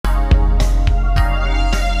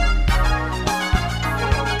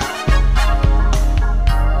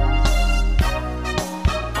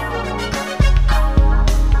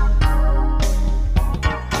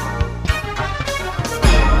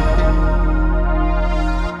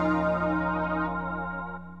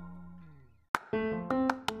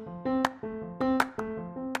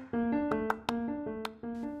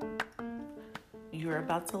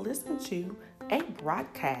about to listen to a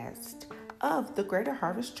broadcast of the Greater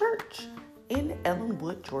Harvest Church in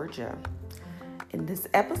Ellenwood, Georgia. In this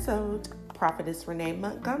episode, Prophetess Rena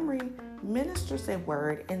Montgomery ministers a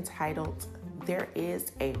word entitled, "There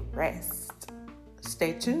is a Rest."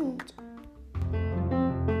 Stay tuned.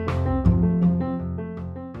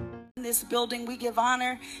 In this building, we give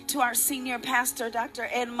honor to our senior pastor, Dr.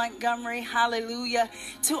 Ed Montgomery, hallelujah,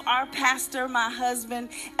 to our pastor, my husband,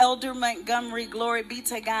 Elder Montgomery, glory be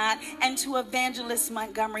to God, and to Evangelist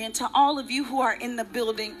Montgomery, and to all of you who are in the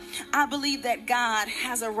building. I believe that God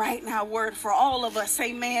has a right now word for all of us,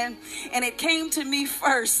 amen, and it came to me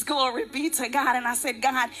first, glory be to God, and I said,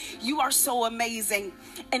 God, you are so amazing,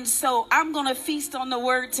 and so I'm going to feast on the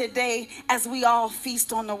word today as we all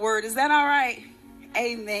feast on the word. Is that all right?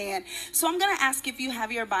 Amen. So I'm going to ask if you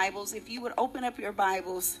have your Bibles, if you would open up your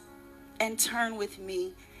Bibles and turn with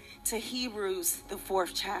me to Hebrews, the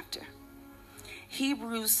 4th chapter.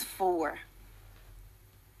 Hebrews 4.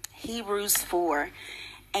 Hebrews 4.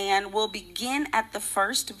 And we'll begin at the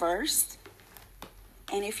first verse.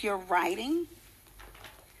 And if you're writing,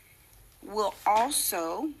 we'll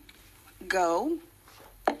also go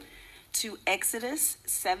to Exodus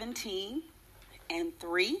 17 and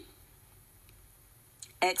 3.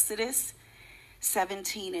 Exodus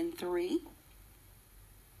 17 and 3,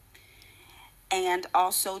 and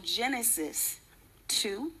also Genesis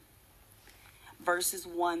 2, verses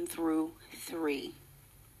 1 through 3.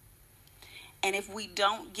 And if we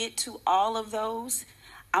don't get to all of those,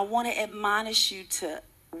 I want to admonish you to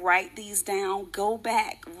write these down, go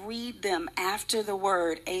back, read them after the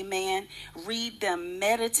word, amen. Read them,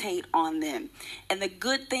 meditate on them. And the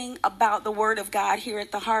good thing about the word of God here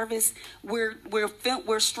at the Harvest, we're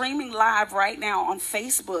streaming live right now on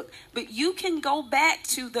Facebook, but you can go back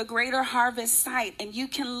to the Greater Harvest site and you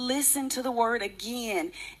can listen to the word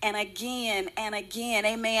again and again and again,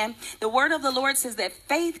 amen. The word of the Lord says that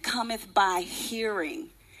faith cometh by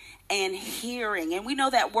hearing. And hearing. And we know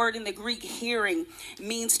that word in the Greek, hearing,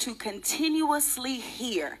 means to continuously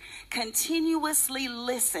hear, continuously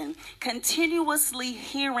listen, continuously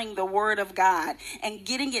hearing the word of God and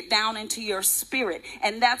getting it down into your spirit.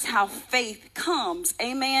 And that's how faith comes.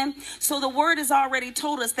 Amen. So the word has already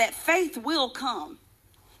told us that faith will come.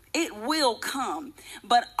 It will come.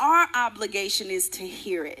 But our obligation is to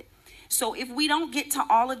hear it. So if we don't get to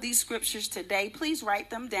all of these scriptures today, please write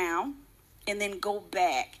them down and then go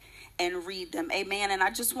back and read them. Amen. And I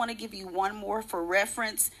just want to give you one more for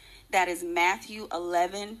reference. That is Matthew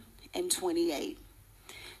 11 and 28.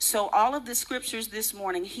 So all of the scriptures this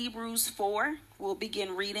morning, Hebrews 4, we'll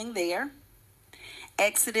begin reading there.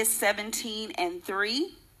 Exodus 17 and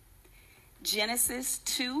 3. Genesis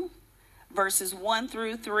 2, verses 1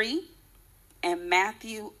 through 3. And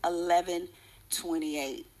Matthew 11,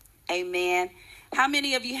 28. Amen. How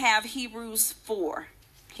many of you have Hebrews 4?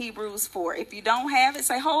 Hebrews 4. If you don't have it,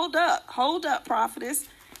 say, hold up, prophetess.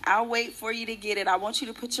 I'll wait for you to get it. I want you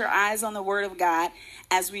to put your eyes on the word of God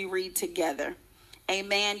as we read together.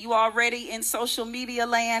 Amen. You already in social media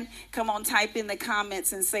land? Come on, type in the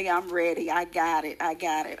comments and say, I'm ready. I got it.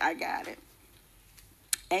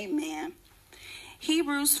 Amen.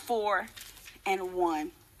 Hebrews 4 and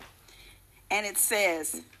 1. And it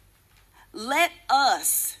says, let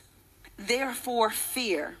us therefore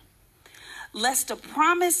fear, lest a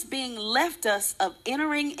promise being left us of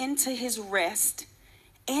entering into his rest,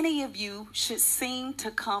 any of you should seem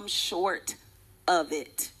to come short of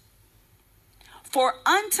it. For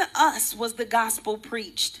unto us was the gospel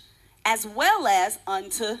preached, as well as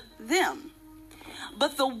unto them.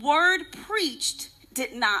 But the word preached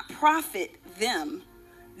did not profit them,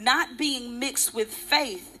 not being mixed with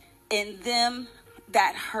faith in them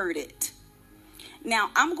that heard it.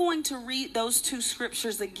 Now, I'm going to read those two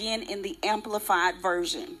scriptures again in the Amplified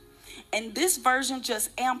Version. And this version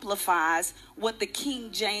just amplifies what the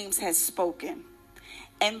King James has spoken.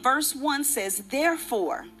 And verse 1 says,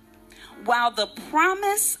 therefore, while the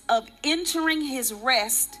promise of entering his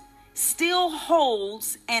rest still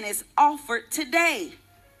holds and is offered today,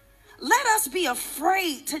 let us be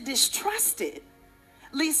afraid to distrust it,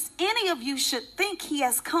 lest any of you should think he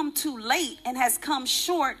has come too late and has come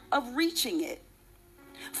short of reaching it.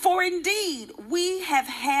 For indeed, we have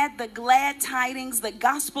had the glad tidings, the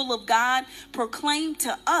gospel of God proclaimed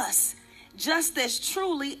to us just as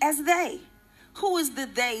truly as they. Who is the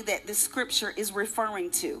they that the scripture is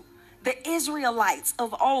referring to? The Israelites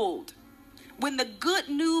of old. When the good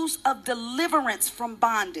news of deliverance from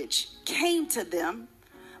bondage came to them,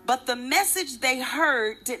 but the message they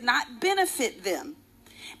heard did not benefit them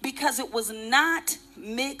because it was not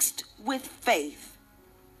mixed with faith.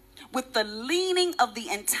 with the leaning of the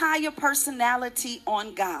entire personality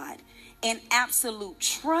on God in absolute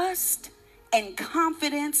trust and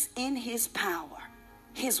confidence in his power,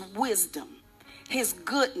 his wisdom, his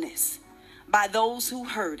goodness by those who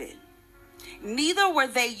heard it. Neither were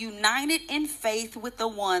they united in faith with the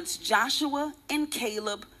ones Joshua and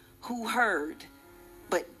Caleb who heard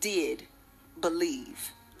but did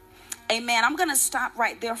believe. Amen. I'm going to stop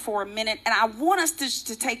right there for a minute, and I want us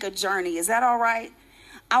to take a journey. Is that all right?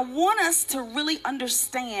 I want us to really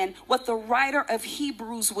understand what the writer of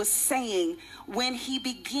Hebrews was saying when he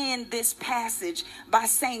began this passage by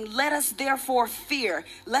saying, let us therefore fear,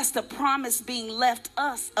 lest the promise being left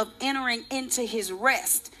us of entering into his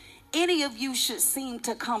rest, any of you should seem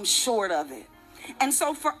to come short of it. And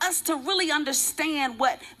so for us to really understand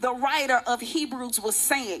what the writer of Hebrews was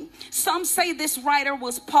saying, some say this writer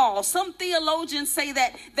was Paul. Some theologians say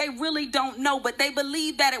that they really don't know, but they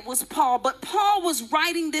believe that it was Paul. But Paul was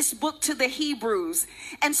writing this book to the Hebrews.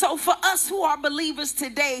 And so for us who are believers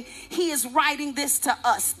today, he is writing this to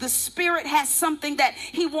us. The Spirit has something that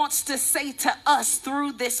he wants to say to us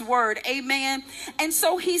through this word. Amen. And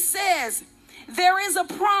so he says, there is a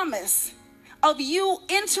promise of you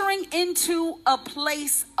entering into a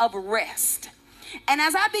place of rest. And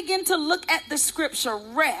as I begin to look at the scripture,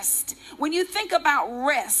 rest, when you think about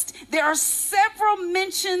rest, there are several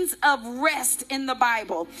mentions of rest in the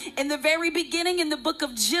Bible. In the very beginning, in the book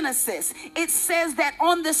of Genesis, it says that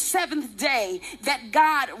on the seventh day that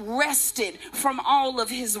God rested from all of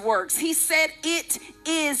his works. He said, it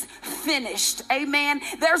is finished. Amen.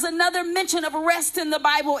 There's another mention of rest in the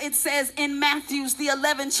Bible. It says in Matthew's, the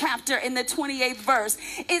 11th chapter, in the 28th verse,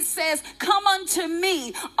 it says, come unto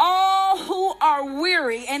me, all who are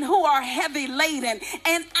weary and who are heavy laden,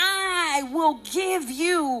 and I will give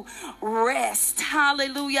you rest.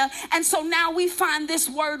 Hallelujah. And so now we find this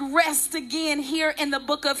word rest again here in the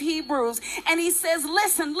book of Hebrews. And he says,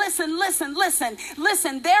 listen.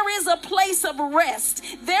 There is a place of rest.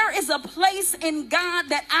 There is a place in God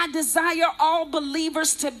that I desire all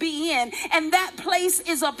believers to be in. And that place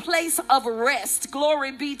is a place of rest.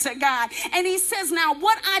 Glory be to God. And he says, now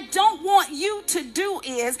what I don't want you to do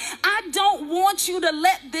is, I don't want you to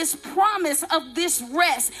let this promise of this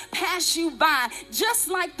rest pass you by, just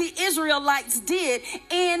like the Israelites did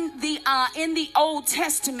in the Old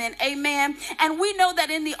Testament. Amen. And we know that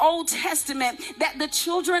in the Old Testament that the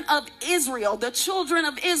children of Israel,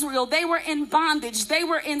 they were in bondage, they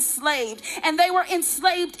were enslaved, and they were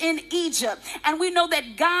enslaved in Egypt. And we know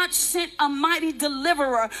that God sent a mighty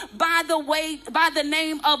deliverer by the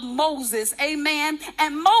name of Moses. Amen.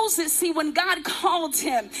 And Moses, see, when God called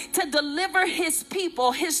him to deliver his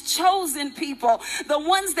people, his chosen people, the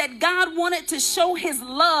ones that God wanted to show his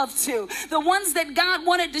love to, the ones that God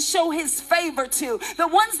wanted to show his favor to, the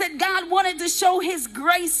ones that God wanted to show his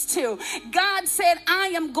grace to, God said, I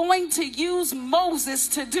am going to use Moses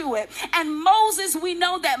to do it. And Moses, we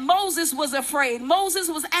know that Moses was afraid. Moses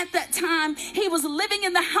was at that time, he was living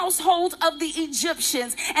in the household of the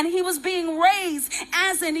Egyptians, and he was being raised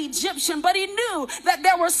as an Egyptian, but he knew that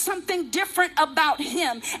there was something different about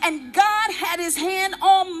him. And God had his hand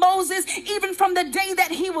on Moses even from the day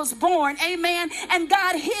that he was born. Amen. And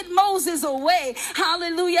God hid Moses away.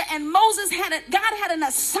 Hallelujah. And God had an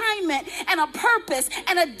assignment and a purpose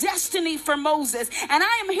and a destiny for Moses. And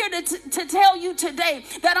I am here to tell you today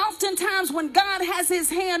that oftentimes when God has his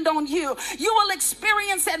hand on you, you will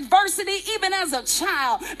experience adversity even as a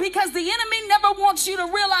child, because the enemy never wants you to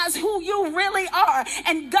realize who you really are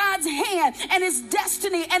and God's hand and his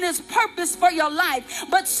destiny and his purpose for your life.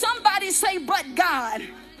 But somebody say, but God.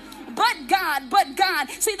 But God.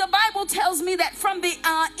 See, the Bible tells me that from the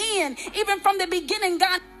end, even from the beginning,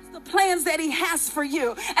 God, the plans that he has for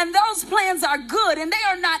you, and those plans are good and they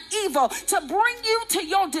are not evil, to bring you to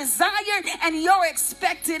your desired and your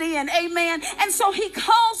expected end. Amen. And so he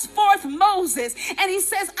calls forth Moses and he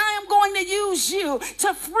says, I am going to use you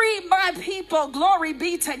to free my people. Glory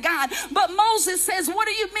be to God. But Moses says, what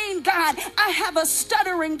do you mean, God? I have a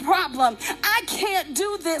stuttering problem. I can't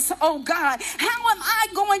do this, oh God. How am I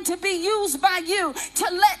going to be used by you to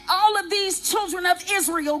let all of these children of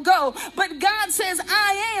Israel go? But God says,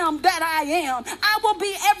 I am that I am. I will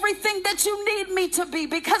be everything that you need me to be,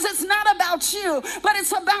 because it's not about you, but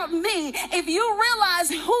it's about me. If you realize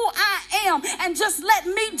who I am and just let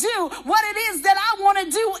me do what it is that I want to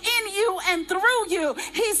do in you and through you,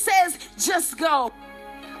 he says, just go.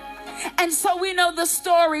 And so we know the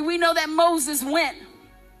story. We know that Moses went,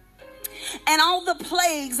 and all the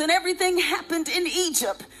plagues and everything happened in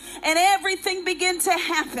Egypt. and everything began to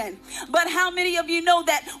happen. But how many of you know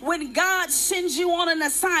that when God sends you on an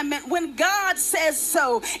assignment, when God says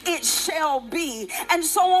so, it shall be? And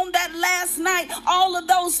so on that last night, all of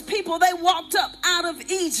those people, they walked up out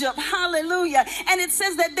of Egypt. Hallelujah. And it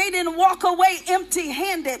says that they didn't walk away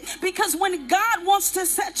empty-handed, because when God wants to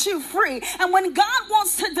set you free and when God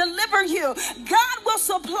wants to deliver you, God will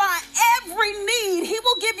supply every need. He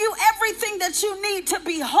will give you everything that you need to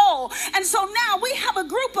be whole. And so now we have a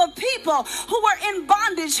group of people who were in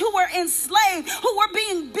bondage, who were enslaved, who were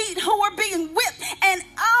being beat, who were being whipped, and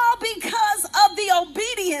all because of the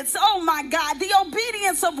obedience, oh my God, the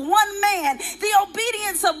obedience of one man, the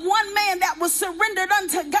obedience of one man that was surrendered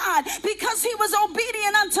unto God. Because he was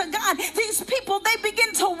obedient unto God, these people, they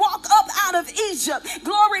begin to walk up out of Egypt.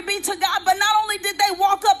 Glory be to God. But not only did they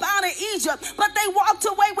walk up out of Egypt, but they walked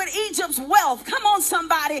away with Egypt's wealth. Come on,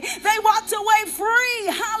 somebody. They walked away free.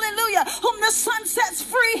 Hallelujah. Whom the Son sets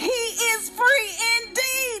free, he is free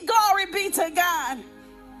indeed. Glory be to God.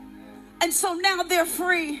 And so now they're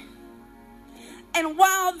free. And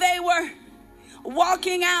while they were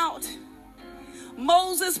walking out,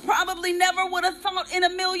 Moses probably never would have thought in a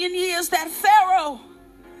million years that Pharaoh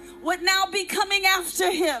would now be coming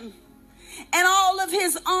after him and all of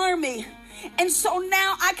his army. And so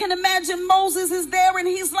now I can imagine Moses is there and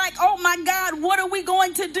he's like, oh my God, what are we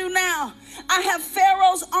going to do now? I have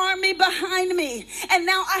Pharaoh's army behind me, and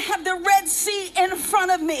now I have the Red Sea in front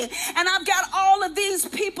of me, and I've got all of these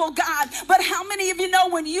people, God. But how many of you know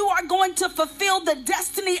when you are going to fulfill the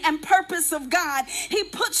destiny and purpose of God, he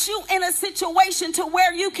puts you in a situation to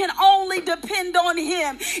where you can only depend on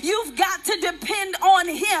him. You've got to depend on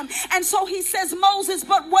him. And so he says, Moses,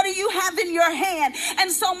 but what do you have in your hand? And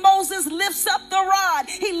so Moses lifts up the rod.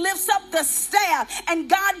 He lifts up the staff, and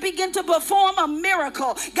God began to perform a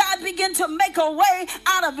miracle. God began to make a way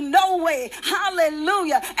out of no way.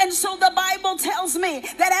 Hallelujah. And so the Bible tells me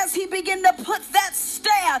that as he began to put that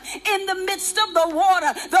staff in the midst of the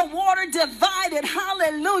water divided.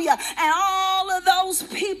 Hallelujah. And all of those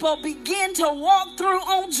people begin to walk through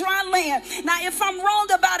on dry land. Now, if I'm wrong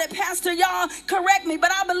about it, Pastor, y'all correct me,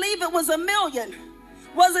 but I believe it was 1 million.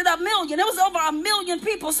 Was it 1 million? It was over 1 million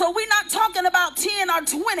people. So we're not talking about 10 or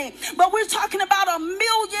 20, but we're talking about 1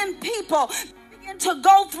 million people to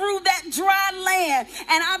go through that dry land.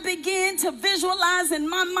 And I begin to visualize in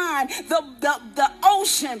my mind the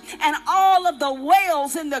ocean, and all of the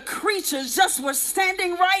whales and the creatures just were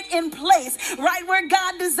standing right in place, right where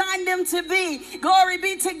God designed them to be. Glory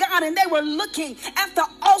be to God. And they were looking at the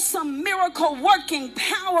awesome miracle working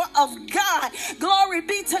power of God. Glory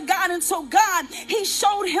be to God. And so God, he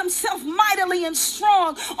showed himself mightily and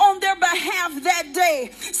strong on their behalf that day.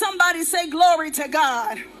 Somebody say glory to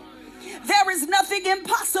God. There is nothing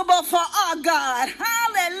impossible for our God.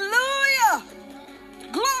 Hallelujah.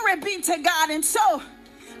 Glory be to God. And so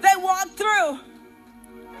they walked through.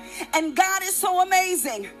 And God is so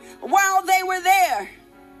amazing. While they were there,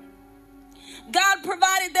 God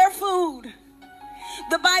provided their food.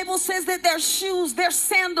 The Bible says that their shoes, their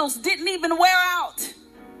sandals didn't even wear out.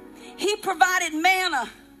 He provided manna.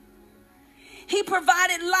 He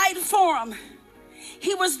provided light for them.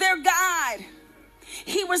 He was their guide.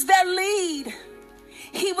 He was their lead.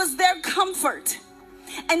 He was their comfort.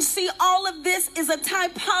 And see, all of this is a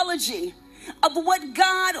typology of what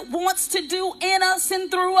God wants to do in us and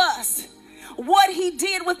through us. What he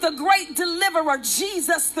did with the great deliverer,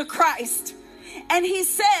 Jesus the Christ. And he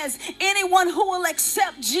says, anyone who will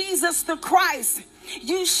accept Jesus the Christ,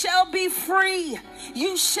 you shall be free.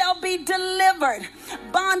 You shall be delivered.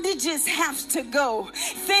 Bondages have to go.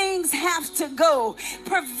 Things have to go.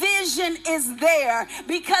 Provision is there,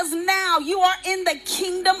 because now you are in the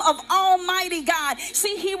kingdom of Almighty God.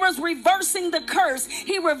 See, he was reversing the curse.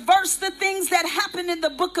 He reversed the things that happened in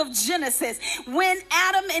the book of Genesis. When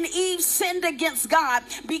Adam and Eve sinned against God,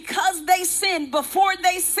 because they sinned, before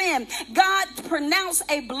they sinned, God pronounced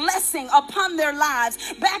a blessing upon their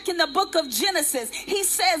lives. Back in the book of Genesis, he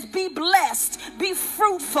says, be blessed, be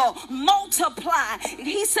fruitful, multiply.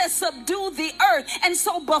 He says, subdue the earth. And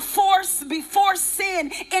so before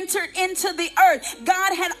sin entered into the earth,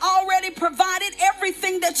 God had already provided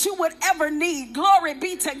everything that you would ever need. Glory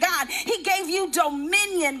be to God. He gave you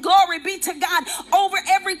dominion, glory be to God, over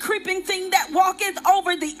every creeping thing that walketh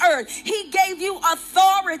over the earth. He gave you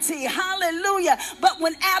authority. Hallelujah. But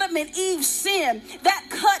when Adam and Eve sinned, that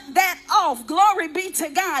cut that off. Glory be to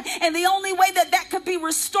God. And the only way that that could be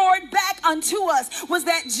restored back unto us was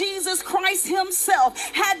that Jesus Christ himself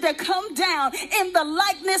had to come down in the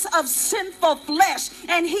likeness of sinful flesh,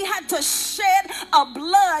 and he had to shed a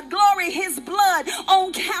blood, glory, his blood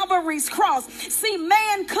on Calvary's cross. See,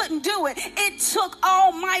 man couldn't do it. It took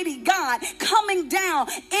Almighty God coming down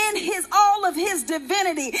in all of his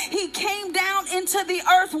divinity. He came down into the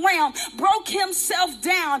earth realm, broke himself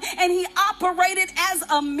down, and he operated as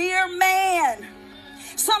a mere man.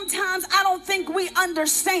 Sometimes I don't think we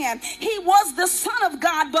understand. He was the Son of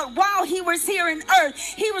God, but while he was here in earth,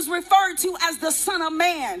 he was referred to as the Son of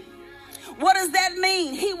Man. What does that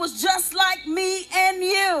mean? He was just like me and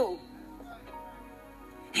you.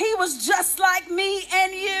 He was just like me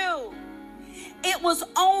and you. It was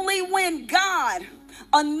only when God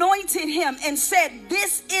anointed him and said,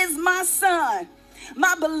 "This is my son,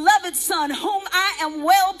 my beloved son, whom I am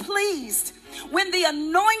well pleased." When the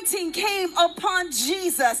anointing came upon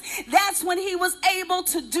Jesus, that's when he was able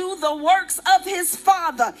to do the works of his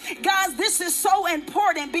Father. Guys, this is so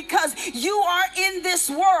important because you are in this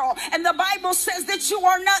world, and the Bible says that you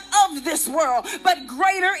are not of this world, but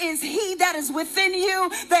greater is he that is within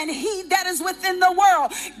you than he that is within the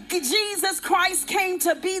world. Jesus Christ came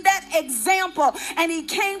to be that example, and he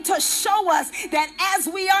came to show us that as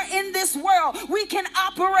we are in this world, we can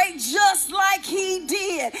operate just like he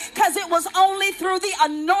did, because it was only through the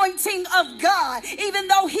anointing of God. Even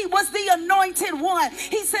though he was the anointed one,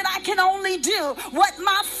 he said, "I can only do what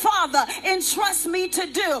my Father entrusts me to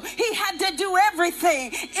do." He had to do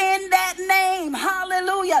everything in that name.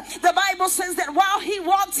 Hallelujah. The Bible says that while he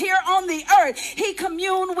walked here on the earth, he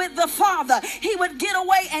communed with the Father. He would get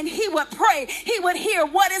away and he would pray. He would hear,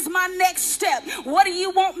 "What is my next step? What do you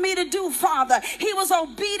want me to do, Father?" He was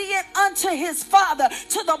obedient unto his Father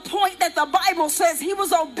to the point that the Bible says he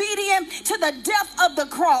was obedient to the death of the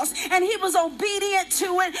cross, and he was obedient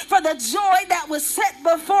to it for the joy that was set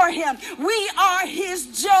before him. We are his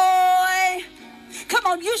joy. Come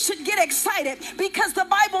on, you should get excited, because the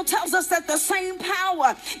Bible tells us that the same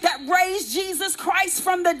power that raised Jesus Christ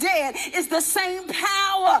from the dead is the same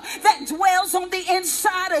power that dwells on the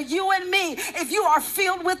inside of you and me if you are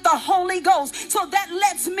filled with the Holy Ghost. So that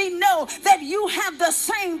lets me know that you have the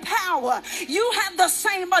same power. You have the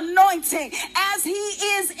same anointing. As he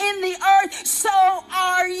is in the earth, so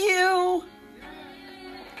are you.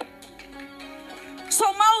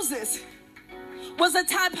 So Moses was a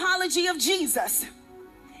typology of Jesus.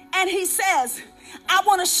 And he says, "I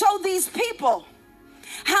want to show these people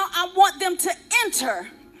how I want them to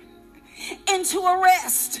enter into a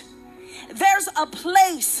rest." There's a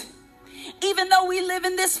place, even though we live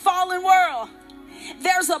in this fallen world,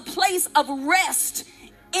 there's a place of rest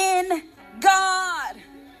in God.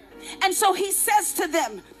 And so he says to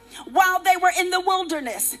them, while they were in the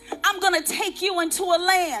wilderness, "I'm going to take you into a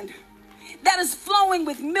land that is flowing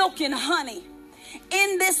with milk and honey."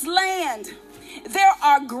 In this land, there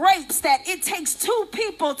are grapes that it takes two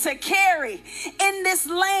people to carry. In this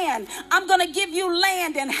land, I'm going to give you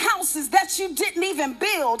land and houses that you didn't even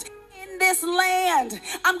build. In this land,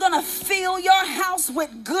 I'm going to fill your house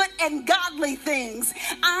with good and godly things.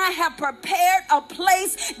 I have prepared a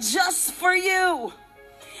place just for you.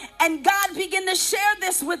 And God began to share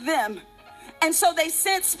this with them. And so they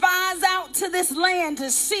sent spies out to this land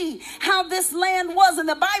to see how this land was. And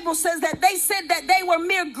the Bible says that they said that they were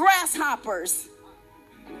mere grasshoppers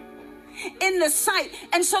in the sight.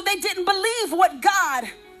 And so they didn't believe what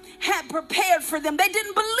God had prepared for them. They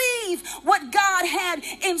didn't believe what God had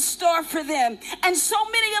in store for them. And so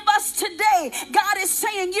many of us today, God is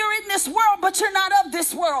saying, you're in this world, but you're not of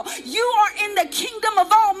this world. You are in the kingdom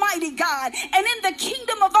of Almighty God. And in the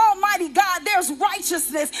kingdom of Almighty God, there's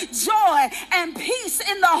righteousness, joy, and peace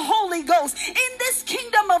in the Holy Ghost. In this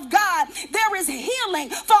kingdom of God, there is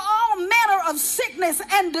healing for all manner of sickness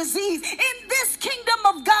and disease. In this kingdom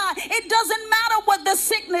of God, it doesn't matter what the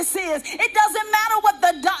sickness is. It doesn't matter what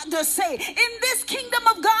the doctors say. In this kingdom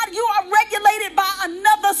of God, you are regulated by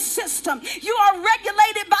another system. You are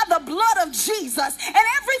regulated by the blood of Jesus, and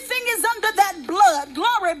everything is under that blood.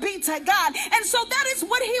 Glory be to God. And so that is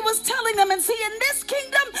what he was telling them. And see, in this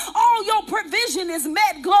kingdom, all your provision is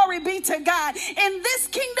met. Glory be to God. In this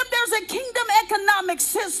kingdom, there's a kingdom economic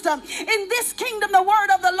system. In this kingdom, the word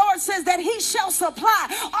of the Lord says that he shall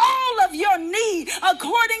supply all of your need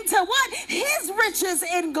according to what? His riches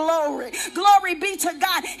in glory. Glory be to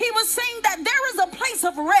God. He was saying that there is a place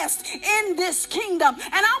of rest in this kingdom.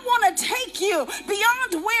 And I want to take you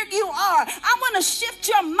beyond where you are. I want to shift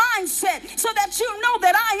your mindset so that you know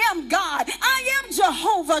that I am God. I am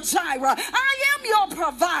Jehovah Jireh. I am your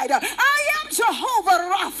provider. I am Jehovah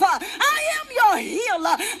Rapha. I am your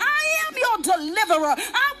healer. I am your deliverer.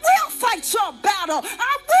 I will fight your battle.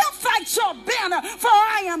 I will fight your banner, for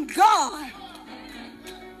I am God.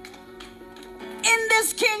 In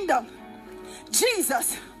this kingdom,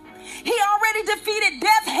 Jesus, he already defeated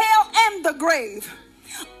death, hell, and the grave.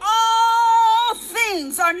 All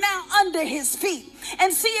things are now under his feet.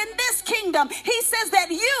 And see, in this kingdom, he says that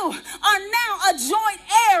you are now a joint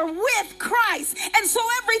heir with Christ. And so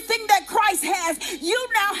everything that Christ has, you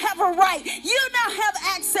now have a right. You now have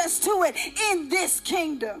access to it in this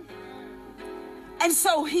kingdom. And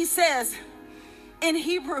so he says in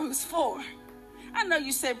Hebrews 4, I know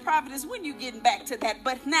you said, Prophetess, when you getting back to that?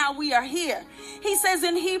 But now we are here. He says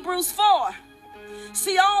in Hebrews 4,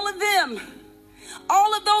 see all of them,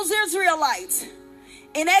 all of those Israelites,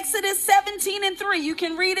 in Exodus 17 and 3, you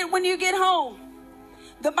can read it when you get home.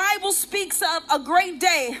 The Bible speaks of a great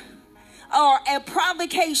day or a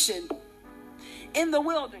provocation in the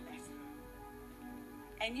wilderness.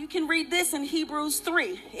 And you can read this in Hebrews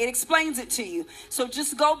 3. It explains it to you. So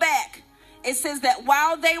just go back. It says that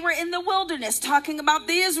while they were in the wilderness, talking about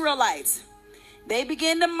the Israelites, they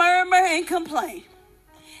began to murmur and complain.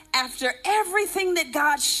 After everything that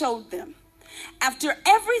God showed them, after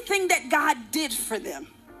everything that God did for them,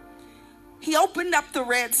 he opened up the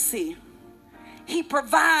Red Sea. He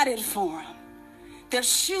provided for them. Their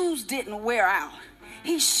shoes didn't wear out.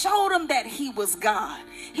 He showed them that he was God.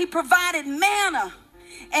 He provided manna.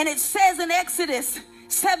 And it says in Exodus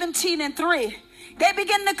 17 and 3, they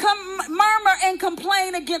began to murmur and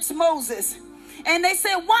complain against Moses. And they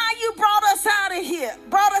said, why you brought us out of here,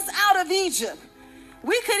 brought us out of Egypt?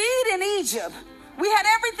 We could eat in Egypt. We had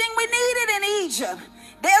everything we needed in Egypt.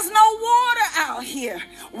 There's no water out here.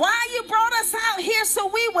 Why you brought us out here so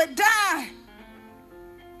we would die?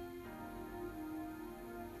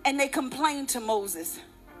 And they complained to Moses.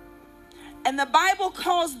 And the Bible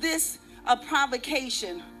calls this a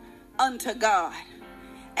provocation unto God.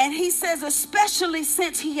 And he says, especially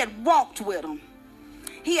since he had walked with them.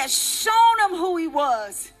 He had shown them who he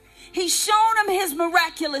was. He showed them his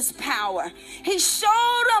miraculous power. He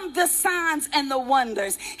showed them the signs and the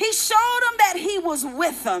wonders. He showed them that he was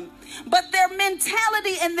with them. But their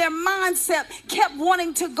mentality and their mindset kept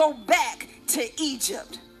wanting to go back to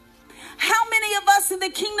Egypt. How many of us in the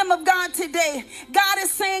kingdom of God today, God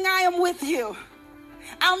is saying, I am with you.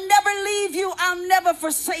 I'll never leave you. I'll never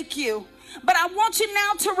forsake you. But I want you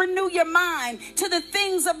now to renew your mind to the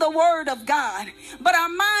things of the word of God. But our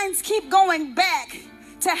minds keep going back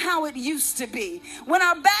to how it used to be. When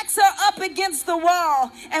our backs are up against the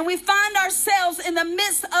wall and we find ourselves in the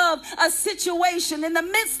midst of a situation, in the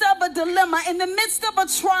midst of a dilemma, in the midst of a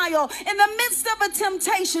trial, in the midst of a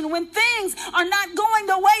temptation, when things are not going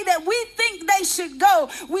the way that we think they should go,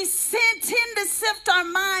 we tend to sift our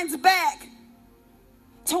minds back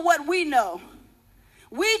to what we know.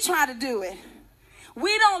 We try to do it.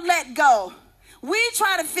 We don't let go. We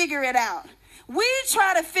try to figure it out. We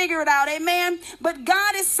try to figure it out, amen? But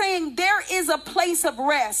God is saying there is a place of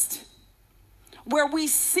rest where we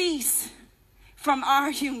cease from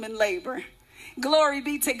our human labor. Glory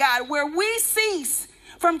be to God. Where we cease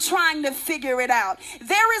from trying to figure it out.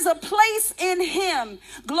 There is a place in him.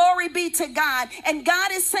 Glory be to God. And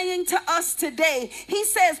God is saying to us today, he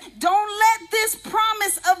says, don't let this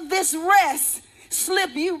promise of this rest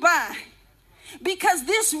slip you by, because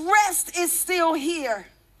this rest is still here.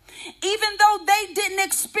 Even though they didn't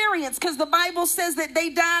experience, because the Bible says that they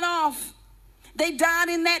died off. They died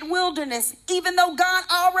in that wilderness, even though God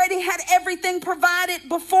already had everything provided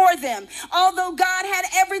before them. Although God had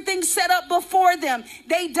everything set up before them,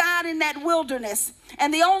 they died in that wilderness.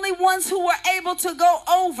 And the only ones who were able to go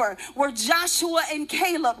over were Joshua and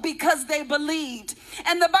Caleb, because they believed.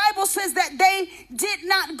 And the Bible says that they did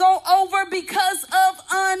not go over because of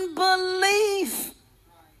unbelief.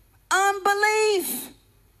 Unbelief.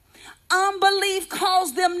 Unbelief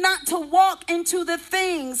caused them not to walk into the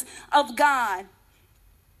things of God.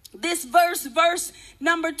 This verse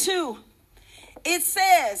number 2, it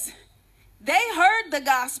says, they heard the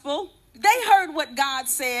gospel. They heard what God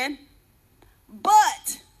said,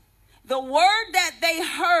 but the word that they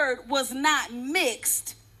heard was not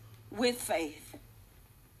mixed with faith.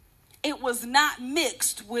 It was not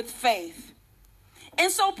mixed with faith. And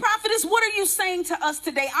so, prophetess, what are you saying to us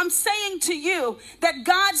today? I'm saying to you that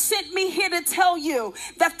God sent me here to tell you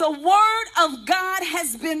that the word of God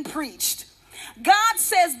has been preached. God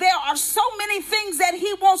says there are so many things that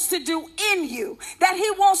he wants to do in you, that he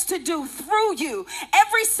wants to do through you.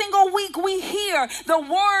 Every single week we hear the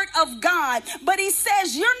word of God, but he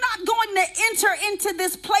says you're not going to enter into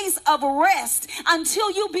this place of rest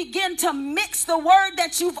until you begin to mix the word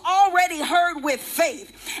that you've already heard with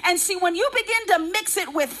faith. And see, when you begin to mix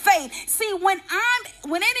it with faith, see, when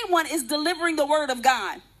anyone is delivering the word of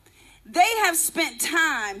God, they have spent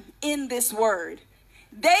time in this word.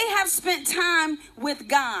 They have spent time with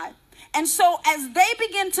God. And so as they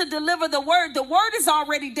begin to deliver the word is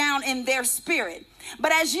already down in their spirit.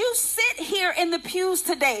 But as you sit here in the pews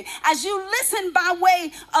today, as you listen by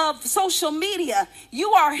way of social media,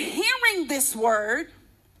 you are hearing this word.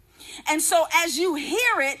 And so as you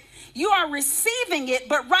hear it, you are receiving it.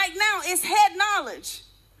 But right now it's head knowledge.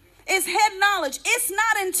 It's head knowledge. It's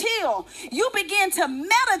not until you begin to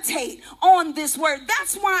meditate on this word.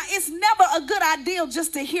 That's why it's never a good idea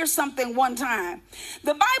just to hear something one time.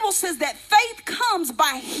 The Bible says that faith comes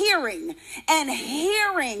by hearing and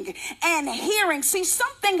hearing and hearing. See,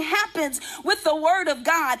 something happens with the word of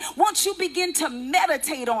God once you begin to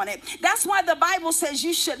meditate on it. That's why the Bible says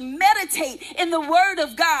you should meditate in the word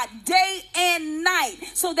of God day and night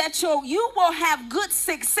so that you will have good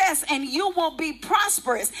success and you will be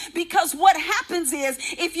prosperous. Because what happens is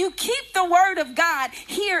if you keep the word of God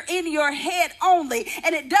here in your head only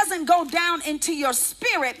and it doesn't go down into your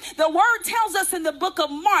spirit, the word tells us in the book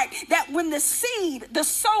of Mark that when the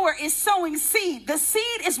sower is sowing seed, the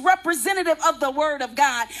seed is representative of the word of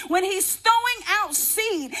God. When he's throwing out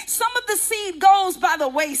seed, some of the seed goes by the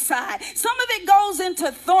wayside. Some of it goes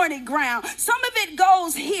into thorny ground. Some of it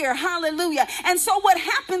goes here. Hallelujah. And so what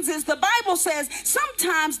happens is the Bible says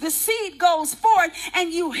sometimes the seed goes forth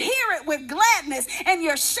and you hear it with gladness and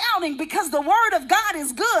you're shouting because the word of God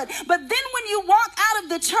is good. But then when you walk out of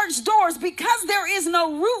the church doors, because there is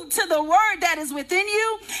no root to the word that is within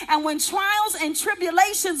you, and when trials and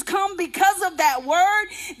tribulations come because of that word,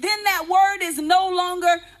 then that word is no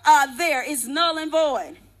longer there. It's null and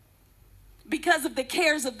void because of the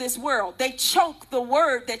cares of this world. They choke the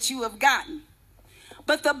word that you have gotten.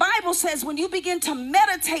 But the Bible says when you begin to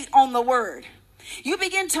meditate on the word, you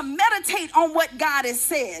begin to meditate on what God has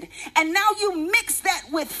said. And now you mix that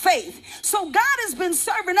with faith. So God has been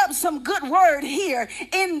serving up some good word here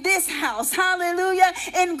in this house. Hallelujah.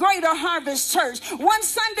 In Greater Harvest Church. One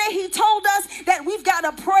Sunday he told us that we've got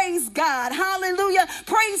to praise God. Hallelujah.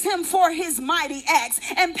 Praise him for his mighty acts.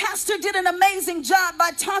 And Pastor did an amazing job by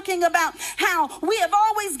talking about how we have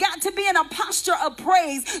always got to be in a posture of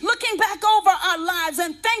praise. Looking back over our lives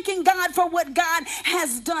and thanking God for what God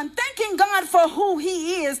has done. Thanking God for who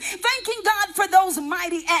he is, thanking God for those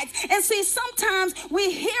mighty acts. And see, sometimes we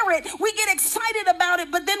hear it, we get excited about it,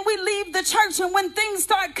 but then we leave the church, and when things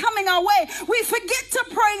start coming our way, we forget to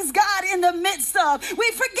praise God in the midst of. We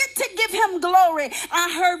forget to give him glory.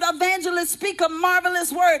 I heard evangelist speak a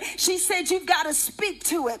marvelous word. She said you've got to speak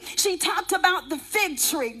to it. She talked about the fig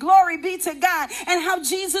tree, glory be to God, and how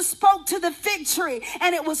Jesus spoke to the fig tree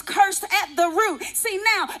and it was cursed at the root. See,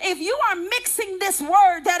 now if you are mixing this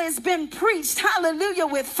word that has been preached, hallelujah,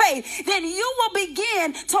 with faith, then you will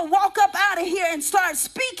begin to walk up out of here and start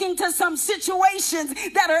speaking to some situations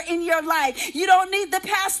that are in your life. You don't need the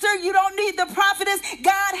pastor. You don't need the prophetess.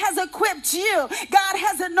 God has equipped you. God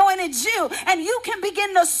has anointed you, and you can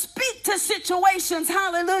begin to speak to situations.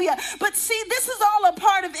 Hallelujah. But see, this is all a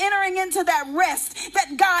part of entering into that rest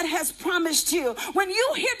that God has promised you. When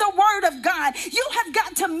you hear the word of God, you have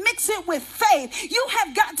got to mix it with faith. You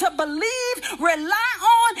have got to believe, rely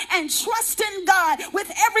on, and trust in God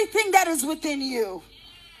with everything that is within you.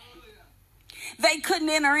 They couldn't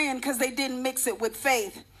enter in because they didn't mix it with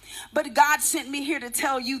faith. But God sent me here to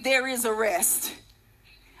tell you there is a rest.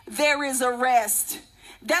 There is a rest.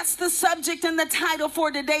 That's the subject and the title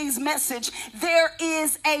for today's message. There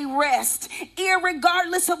is a rest.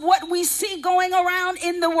 Irregardless of what we see going around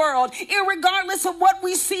in the world, irregardless of what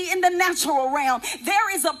we see in the natural realm,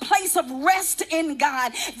 there is a place of rest in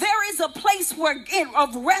God. There is a place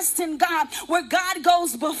of rest in God where God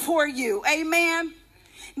goes before you. Amen.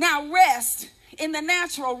 Now, rest in the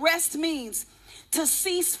natural, rest means to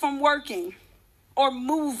cease from working or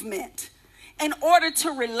movement in order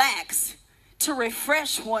to relax, to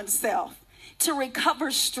refresh oneself, to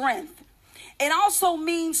recover strength. It also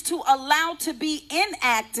means to allow to be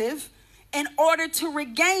inactive in order to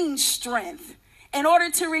regain strength, in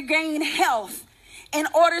order to regain health, in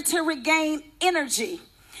order to regain energy.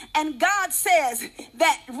 And God says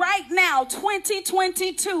that right now,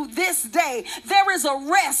 2022, this day, there is a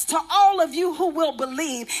rest to all of you who will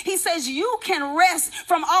believe. He says you can rest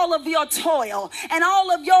from all of your toil and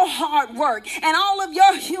all of your hard work and all of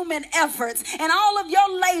your human efforts and all of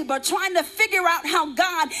your labor trying to figure out how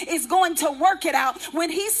God is going to work it out. When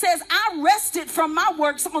he says, I rested from my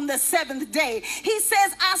works on the seventh day. He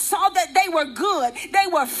says, I saw that they were good. They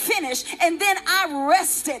were finished. And then I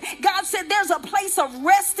rested. God said there's a place of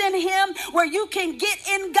rest in him where you can get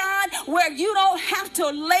in God, where you don't have to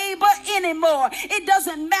labor anymore. It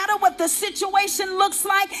doesn't matter what the situation looks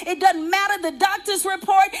like. It doesn't matter the doctor's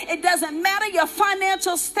report. It doesn't matter your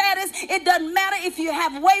financial status. It doesn't matter if you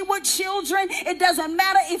have wayward children. It doesn't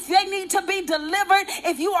matter if they need to be delivered.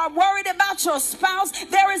 If you are worried about your spouse,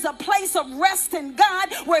 there is a place of rest in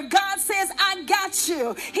God where God says, I got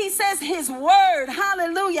you. He says his word,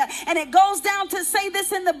 hallelujah. And it goes down to say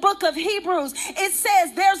this in the book of Hebrews. It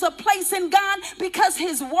says there's a place in God because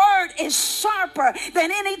his word is sharper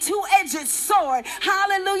than any two-edged sword.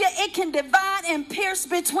 Hallelujah. It can divide and pierce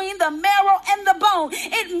between the marrow and the bone.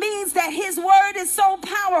 It means that his word is so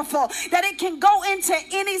powerful that it can go into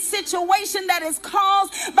any situation that is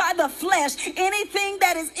caused by the flesh. Anything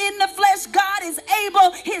that is in the flesh, God is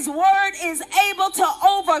able, his word is able to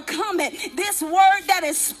overcome it. This word that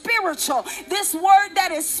is spiritual, this word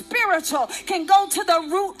that is spiritual can go to the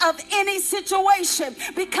root of any situation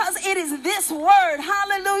because it is this word,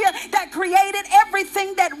 hallelujah, that created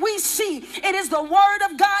everything that we see. It is the word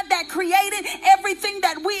of God that created everything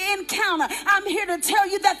that we encounter. I'm here to tell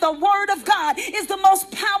you that the word of God is the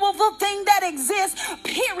most powerful thing that exists,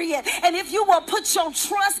 period. And if you will put your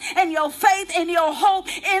trust and your faith and your hope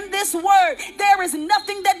in this word, there is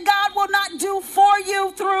nothing that God will not do for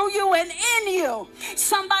you, through you, and in you.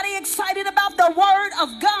 Somebody excited about the word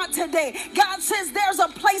of God today. God says there's a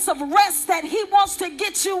place of rest that he wants to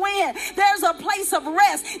get you in. There's a place of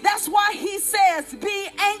rest. That's why he says, be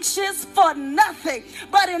anxious for nothing,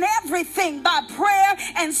 but in everything by prayer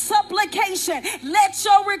and supplication, let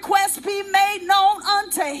your requests be made known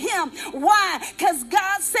unto him. Why? Because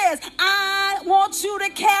God says, I want you to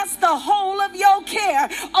cast the whole of your care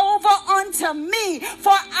over unto me,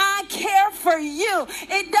 for I care for you.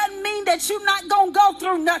 It doesn't mean that you're not going to go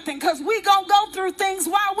through nothing, because we're going to go through things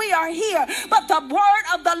while we are here. But the word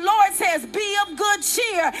of the Lord says, be of good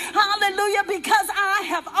cheer. Hallelujah, because I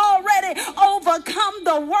have already overcome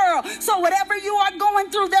the world. So whatever you are going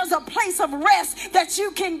through, there's a place of rest that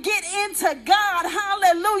you can get into God.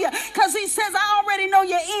 Hallelujah, because he says, I already know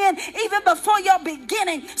your end even before your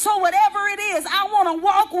beginning. So whatever it is, I want to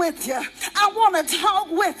walk with you. I want to talk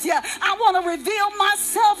with you. I want to reveal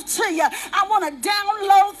myself to you. I want to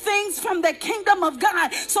download things from the kingdom of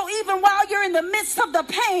God. So even while you're in the midst of the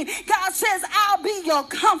pain, God says, I'll be your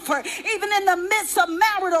comfort. Even in the midst of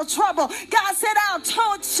marital trouble, God said, I'll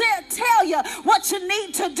tell you what you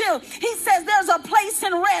need to do. He says there's a place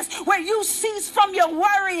in rest where you cease from your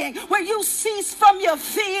worrying, where you cease from your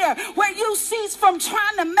fear, where you cease from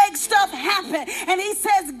trying to make stuff happen. And he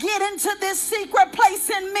says, get into this secret place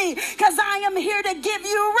in me, because I am here to give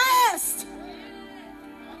you rest.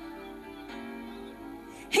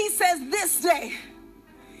 He says, this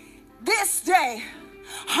day,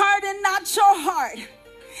 harden not your heart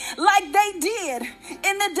like they did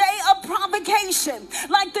in the day of provocation,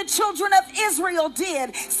 like the children of Israel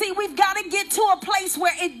did. See, we've got to get to a place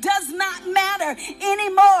where it does not matter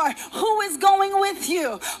anymore who is going with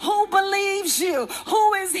you, who believes you,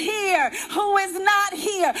 who is here, who is not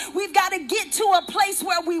here. We've got to get to a place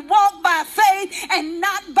where we walk by faith and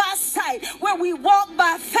not by sight, where we walk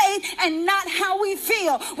by faith and not how we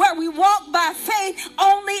feel, where we walk by faith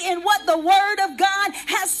only in what the word of God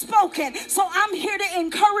has spoken. So I'm here to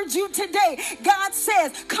encourage you today. God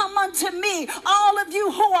says, come unto me, all of you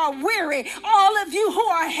who are weary, all of you who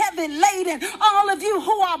are heavy laden, all of you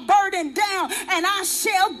who are burdened down, and I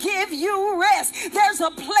shall give you rest. There's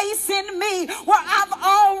a place in me where I've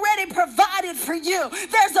already provided for you.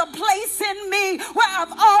 There's a place in me where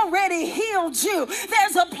I've already healed you.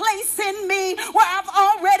 There's a place in me where I've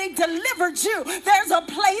already delivered you. There's a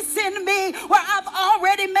place in me where I've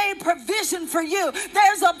already made provision for you.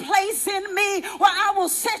 There's a place in me where I will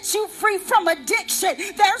set you free from addiction.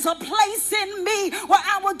 There's a place in me where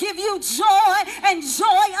I will give you joy, and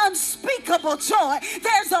joy, unspeakable joy.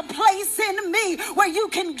 There's a place in me where you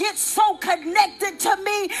can get so connected to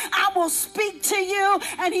me, I will speak to you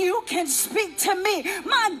and you can speak to me.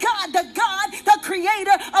 My God, the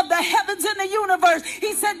creator of the heavens and the universe,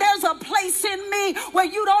 he said there's a place in me where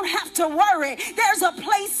you don't have to worry. There's a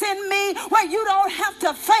place in me where you don't have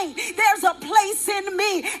to faint. There's a place in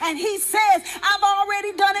me, and he says, I've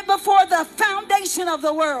already done it before the the foundation of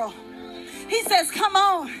the world. He says, come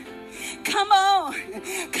on. Come on,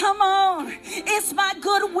 come on. It's my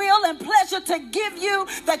good will and pleasure to give you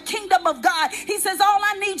the kingdom of God. He says, all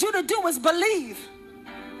I need you to do is believe.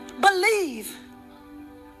 Believe.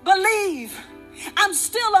 Believe. I'm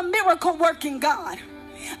still a miracle working God.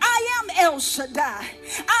 I am El Shaddai.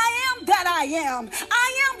 I am that I am.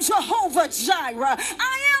 I am Jehovah Jireh.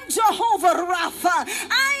 I am Jehovah Rapha.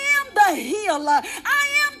 I am the healer. I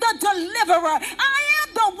am the deliverer. I am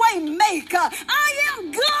the way maker. I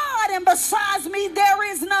am God, and besides me there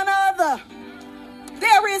is none other.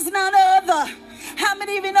 There is none other. How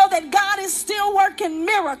many of you know that God is still working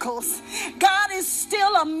miracles? God is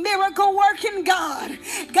still a miracle working God.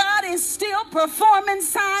 God is still performing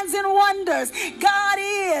signs and wonders. God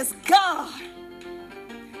is God.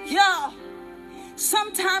 Y'all,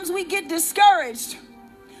 sometimes we get discouraged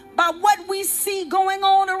by what we see going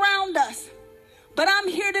on around us. But I'm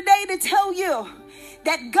here today to tell you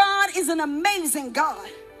that God is an amazing God.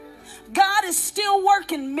 God is still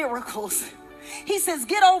working miracles. He says,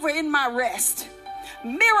 get over in my rest.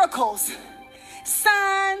 Miracles,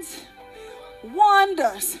 signs,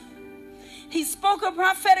 wonders. He spoke a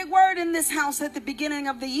prophetic word in this house at the beginning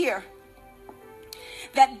of the year,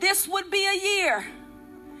 that this would be a year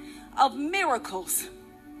of miracles.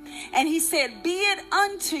 And he said, be it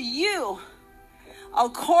unto you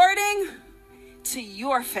according to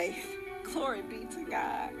your faith. Glory be to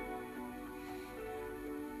God.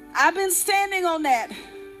 I've been standing on that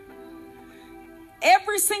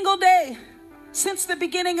every single day since the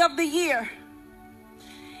beginning of the year.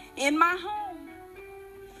 In my home,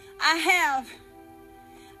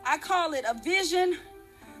 I call it a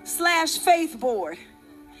vision/faith board.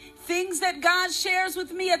 Things that God shares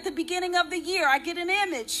with me at the beginning of the year. I get an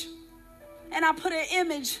image and I put an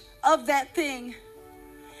image of that thing.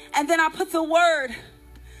 And then I put the word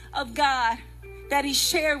of God that he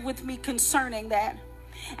shared with me concerning that.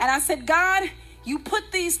 And I said, God, you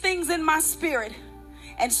put these things in my spirit,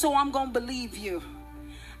 and so I'm going to believe you.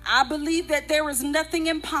 I believe that there is nothing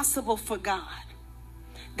impossible for God.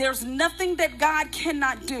 There's nothing that God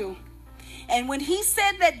cannot do. And when he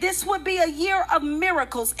said that this would be a year of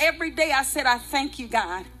miracles, every day I said, I thank you,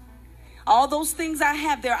 God. All those things I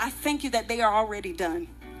have there, I thank you that they are already done.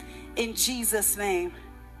 In Jesus' name.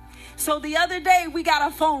 So the other day we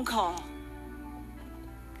got a phone call.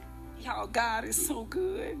 Y'all, God is so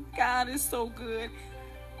good. God is so good.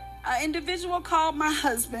 An individual called my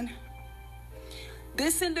husband.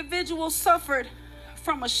 This individual suffered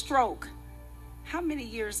from a stroke. How many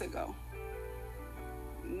years ago?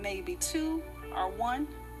 Maybe 2 or 1.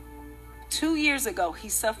 2 years ago, he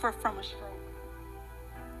suffered from a stroke.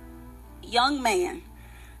 Young man,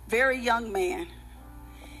 very young man.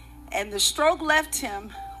 And the stroke left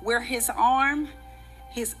him where his arm,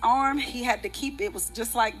 he had to keep, it was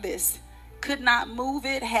just like this. Could not move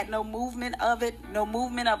it, had no movement of it, no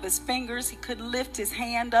movement of his fingers. He couldn't lift his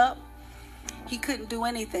hand up. He couldn't do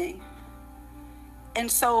anything. And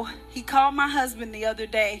so he called my husband the other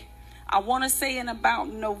day. I want to say in about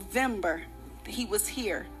November, he was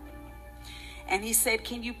here. And he said,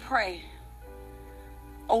 can you pray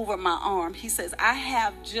over my arm? He says, I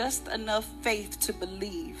have just enough faith to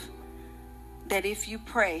believe that if you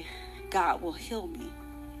pray, God will heal me.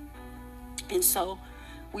 And so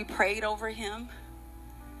we prayed over him.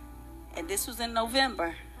 And this was in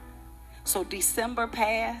November. So December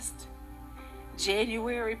passed.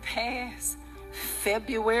 January passed.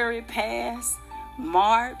 February passed.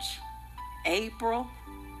 March, April,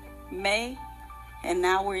 May, and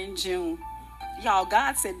now we're in June. Y'all,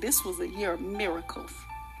 God said this was a year of miracles.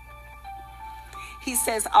 He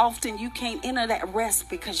says often you can't enter that rest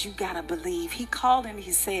because you got to believe. He called and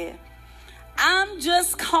he said, I'm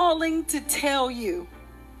just calling to tell you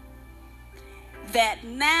that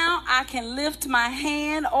now I can lift my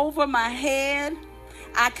hand over my head.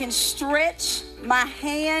 I can stretch my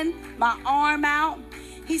hand, my arm out.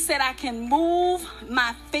 He said I can move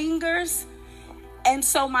my fingers. And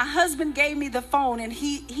so my husband gave me the phone and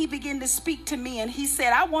he began to speak to me. And he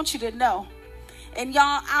said, I want you to know. And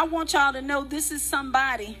y'all, I want y'all to know this is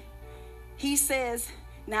somebody. He says,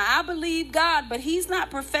 now I believe God, but he's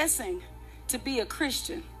not professing to be a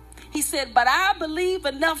Christian. He said, but I believe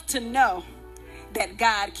enough to know that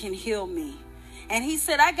God can heal me. And he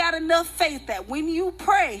said, I got enough faith that when you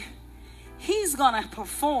pray, he's going to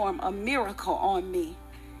perform a miracle on me.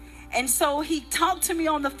 And so he talked to me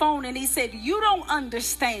on the phone and he said, you don't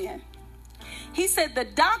understand. He said, the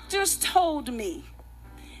doctors told me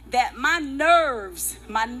that my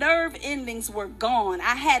nerve endings were gone.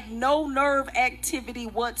 I had no nerve activity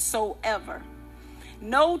whatsoever.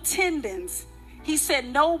 No tendons He said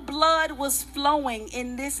no blood was flowing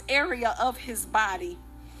in this area of his body.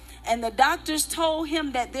 And the doctors told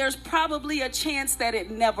him that there's probably a chance that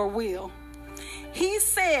it never will. He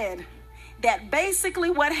said that basically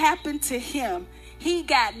what happened to him, he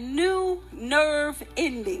got new nerve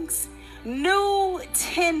endings, new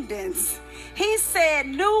tendons. He said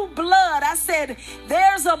new blood. I said,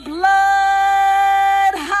 there's a blood,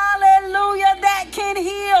 hallelujah, that can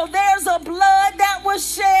heal. There's a blood that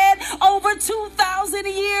was shed over 2,000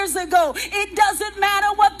 years ago. It doesn't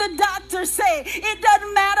matter what the doctors say. It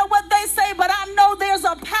doesn't matter what they say, but I know there's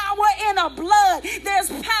a power in a blood. There's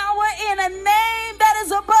power in a name that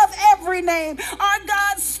is above every name. Our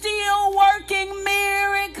God's still working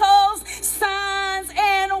miracles, signs,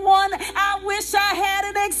 and wonders. I wish I had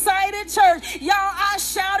an excited church. Y'all, I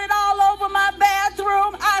shouted all over my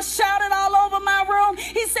bathroom. I shouted all over my room.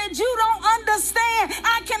 He said, you don't understand.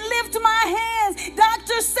 I can lift my hands.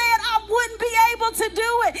 Doctor said I wouldn't be able to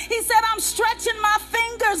do it. He said, I'm stretching my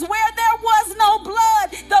fingers where there was no blood.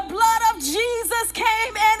 The blood of Jesus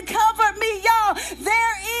came and covered me. Y'all,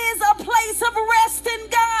 there is a place of rest in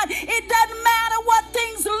God. It doesn't matter what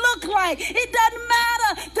things look like. It doesn't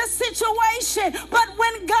matter the situation. But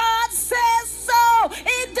when God says so,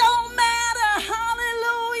 it don't matter.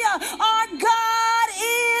 Hallelujah. Our God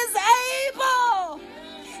is able.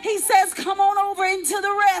 He says, come on over into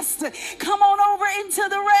the rest. Come on over into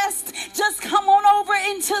the rest. Just come on over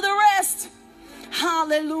into the rest.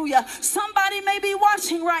 Hallelujah. Somebody may be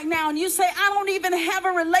watching right now and you say, I don't even have a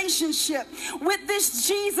relationship with this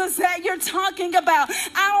Jesus that you're talking about.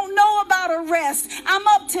 I don't know about a rest. I'm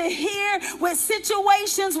up to here with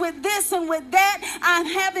situations with this and with that. I'm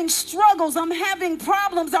having struggles. I'm having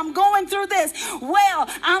problems. I'm going through this. Well,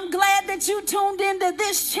 I'm glad that you tuned into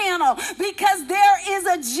this channel because there is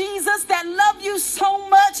a Jesus that loved you so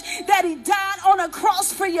much that he died on a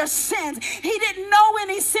cross for your sins. He didn't know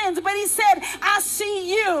any sins, but he said, I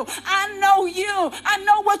see you. I know you. I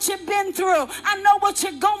know what you've been through. I know what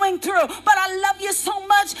you're going through. But I love you so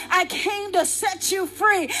much. I came to set you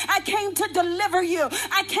free. I came to deliver you.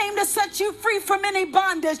 I came to set you free from any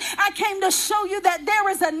bondage. I came to show you that there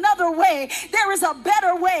is another way. There is a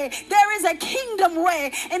better way. There is a kingdom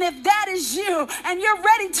way. And if that is you and you're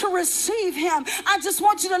ready to receive him, I just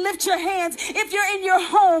want you to lift your hands. If you're in your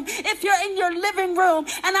home, if you're in your living room,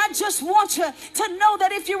 and I just want you to know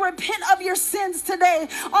that if you repent of your sins today,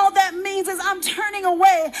 all that means is I'm turning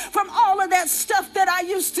away from all of that stuff that I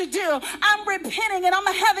used to do. I'm repenting and I'm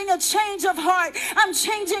having a change of heart. I'm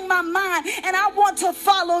changing my mind and I want to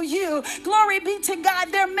follow you. Glory be to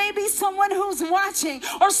God. There may be someone who's watching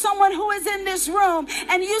or someone who is in this room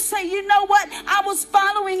and you say, you know what? I was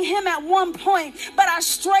following him at one point, but I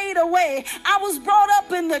strayed away. I was brought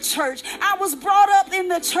up in the church. I was brought up in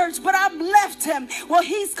the church, but I've left him. Well,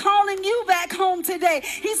 he's calling you back home today.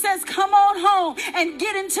 He says, come on home and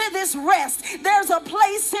get into this rest. There's a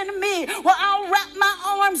place in me where I'll wrap my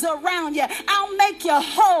arms around you. I'll make you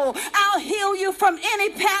whole. I'll heal you from any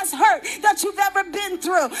past hurt that you've ever been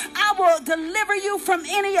through. I will deliver you from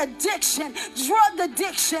any addiction, drug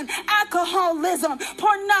addiction, alcoholism,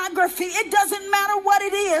 pornography. It doesn't matter what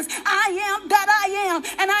it is. I am that I am,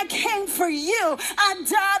 and I came for you. I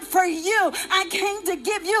died for you. I came to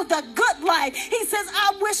give you the good life. He says,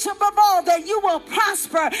 I wish above all that you will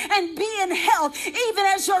prosper and be in health, even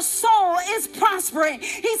as your soul is prospering.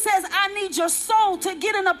 He says, I need your soul to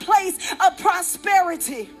get in a place of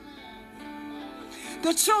prosperity.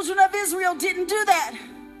 The children of Israel didn't do that.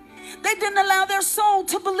 They didn't allow their soul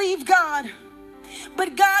to believe God.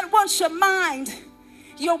 But God wants your mind,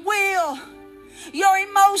 your will, your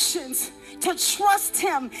emotions to trust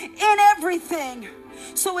him in everything.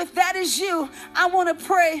 So if that is you, I want to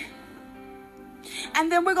pray.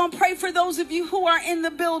 And then we're going to pray for those of you who are in the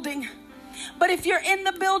building. But if you're in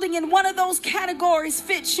the building and one of those categories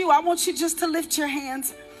fits you, I want you just to lift your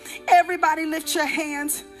hands. Everybody lift your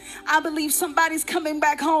hands. I believe somebody's coming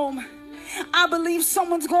back home. I believe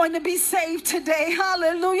someone's going to be saved today.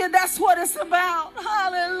 Hallelujah. That's what it's about.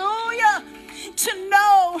 Hallelujah. To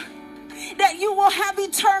know that you will have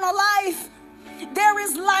eternal life. There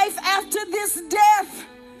is life after this death.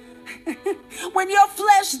 When your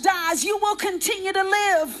flesh dies, you will continue to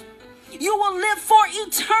live. You will live for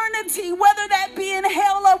eternity, whether that be in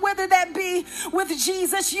hell or whether that be with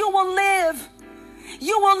Jesus. You will live.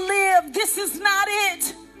 You will live. This is not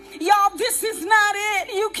it. Y'all, this is not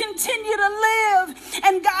it. You continue to live.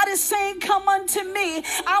 And God is saying, come unto me.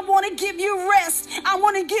 I want to give you rest. I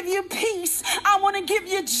want to give you peace. I want to give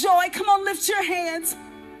you joy. Come on, lift your hands.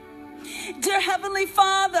 Dear Heavenly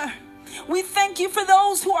Father, We thank you for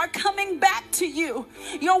those who are coming back to you.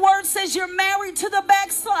 Your word says you're married to the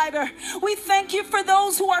backslider. We thank you for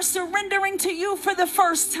those who are surrendering to you for the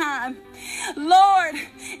first time. Lord,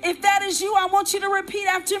 if that is you, I want you to repeat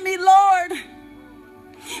after me. Lord,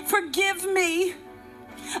 forgive me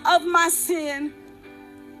of my sin.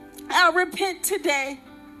 I repent today.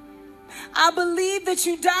 I believe that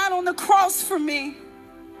you died on the cross for me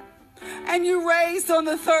and you raised on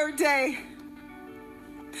the third day.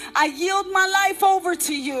 I yield my life over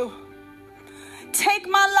to you. Take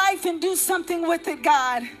my life and do something with it,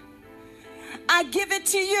 God. I give it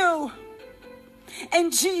to you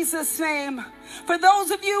in Jesus' name. For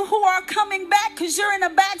those of you who are coming back because you're in a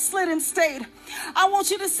backslidden state, I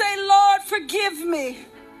want you to say, Lord, forgive me.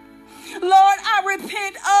 Lord, I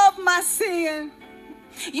repent of my sin.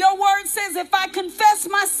 Your word says if I confess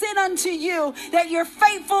my sin unto you, that you're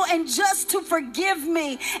faithful and just to forgive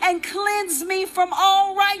me and cleanse me from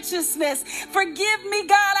all righteousness. Forgive me,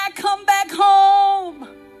 God. I come back home.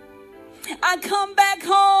 I come back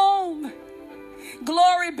home.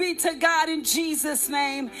 Glory be to God in Jesus'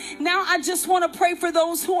 name. Now I just want to pray for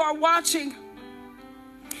those who are watching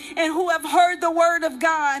and who have heard the word of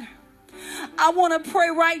God. I want to pray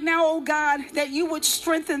right now, oh God, that you would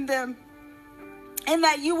strengthen them and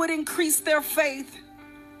that you would increase their faith.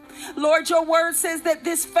 Lord, your word says that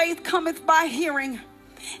this faith cometh by hearing,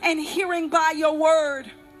 and hearing by your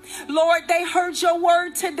word. Lord, they heard your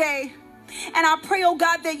word today. And I pray, oh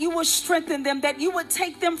God, that you would strengthen them, that you would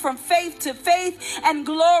take them from faith to faith and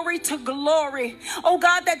glory to glory. Oh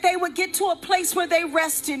God, that they would get to a place where they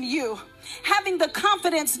rest in you, having the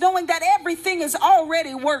confidence knowing that everything is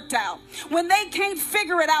already worked out. When they can't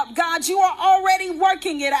figure it out, God, you are already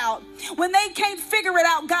working it out. When they can't figure it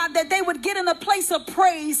out, God, that they would get in a place of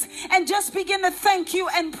praise and just begin to thank you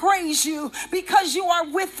and praise you because you are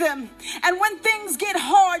with them. And when things get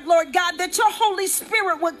hard, Lord God, that your Holy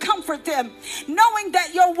Spirit would comfort them, knowing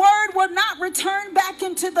that your word will not return back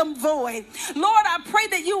into them void. Lord, I pray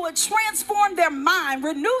that you would transform their mind,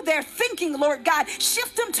 renew their thinking, Lord God,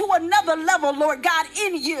 shift them to another level, Lord God,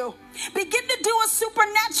 in you. Begin to do a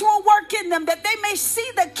supernatural work in them that they may see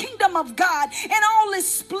the kingdom of God in all its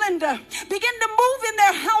splendor. Begin to move in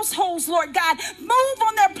their households, Lord God. Move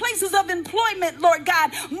on their places of employment, Lord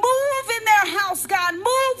God. Move in their house, God.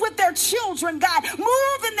 Move with their children, God.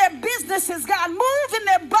 Move in their businesses, God. Move in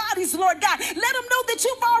their bodies, Lord God. Let them know that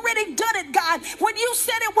you've already done it, God. When you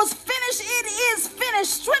said it was finished, it is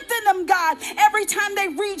finished. Strengthen them, God, every time they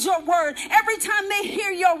read your word, every time they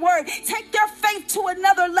hear your word. Take their faith to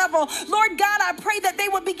another level. Lord God, I pray that they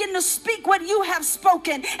will begin to speak what you have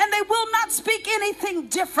spoken, and they will not speak anything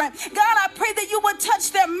different. God, I pray that you would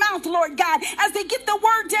touch their mouth, Lord God, as they get the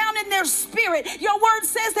word down in their spirit. Your word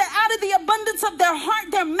says that out of the abundance of their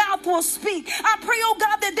heart, their mouth will speak. I pray, oh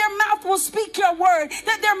God, that their mouth will speak your word,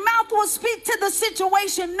 that their mouth will speak to the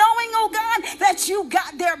situation, knowing, oh God, that you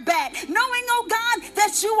got their back, knowing, oh God,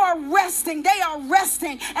 that you are resting. They are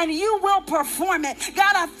resting, and you will perform it.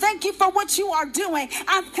 God, I thank you for what you are doing.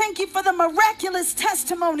 I thank you for the miraculous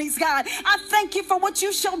testimonies, God. I thank you for what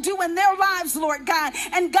you shall do in their lives, Lord God.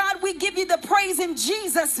 And God, we give you the praise in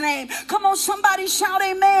Jesus' name. Come on, somebody shout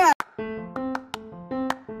amen.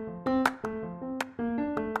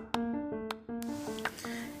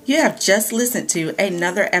 You have just listened to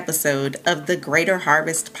another episode of the Greater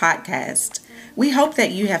Harvest podcast. We hope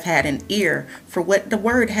that you have had an ear for what the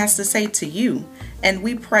word has to say to you, and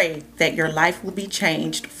we pray that your life will be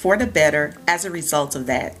changed for the better as a result of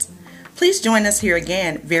that. Please join us here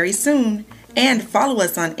again very soon, and follow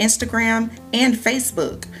us on Instagram and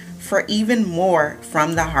Facebook for even more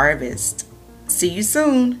from the harvest. See you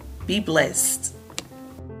soon. Be blessed.